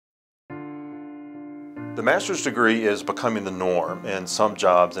The master's degree is becoming the norm in some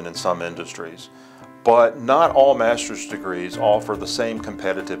jobs and in some industries, but not all master's degrees offer the same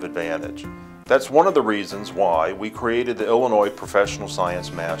competitive advantage. That's one of the reasons why we created the Illinois Professional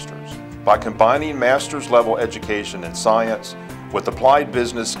Science Masters. By combining master's level education in science with applied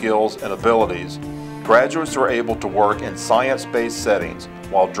business skills and abilities, graduates are able to work in science-based settings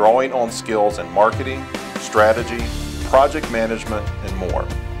while drawing on skills in marketing, strategy, project management, and more.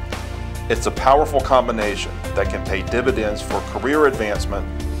 It's a powerful combination that can pay dividends for career advancement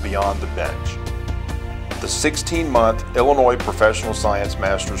beyond the bench. The 16-month Illinois Professional Science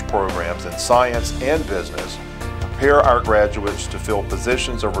Master's programs in science and business prepare our graduates to fill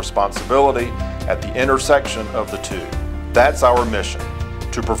positions of responsibility at the intersection of the two. That's our mission,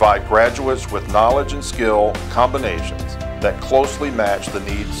 to provide graduates with knowledge and skill combinations that closely match the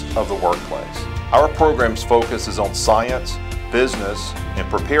needs of the workplace. Our program's focus is on science, business, and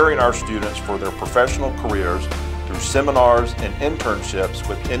preparing our students for their professional careers through seminars and internships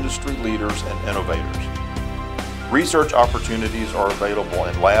with industry leaders and innovators. Research opportunities are available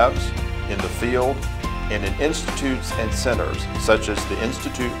in labs, in the field, and in institutes and centers such as the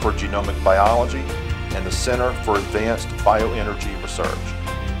Institute for Genomic Biology and the Center for Advanced Bioenergy Research.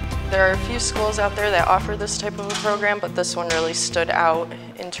 There are a few schools out there that offer this type of a program, but this one really stood out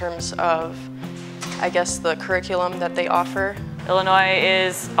in terms of, I guess, the curriculum that they offer. Illinois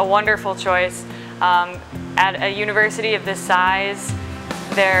is a wonderful choice. At a university of this size,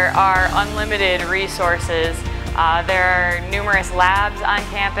 there are unlimited resources. There are numerous labs on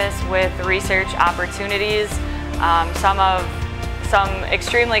campus with research opportunities, some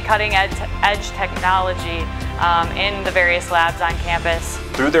extremely cutting-edge technology in the various labs on campus.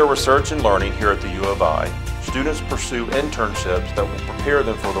 Through their research and learning here at the U of I, students pursue internships that will prepare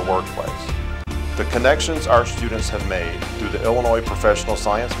them for the workplace. The connections our students have made through the Illinois Professional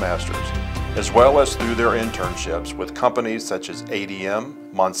Science Masters, as well as through their internships with companies such as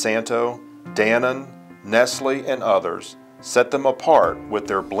ADM, Monsanto, Dannon, Nestle, and others, set them apart with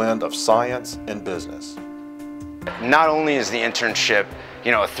their blend of science and business. Not only is the internship, a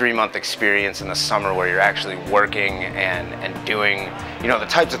 3-month experience in the summer where you're actually working and doing, the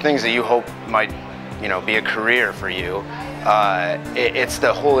types of things that you hope might, be a career for you. It's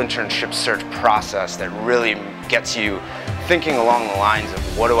the whole internship search process that really gets you thinking along the lines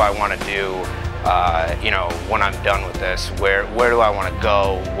of what do I want to do, when I'm done with this? Where do I want to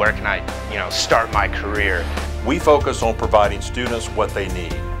go? Where can I, start my career? We focus on providing students what they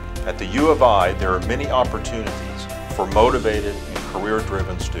need. At the U of I, there are many opportunities for motivated and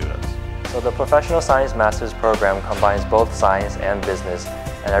career-driven students. So the Professional Science Master's program combines both science and business,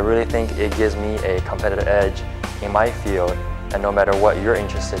 and I really think it gives me a competitive edge in my field, and no matter what you're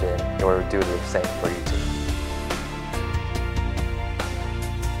interested in, it will do the same for you.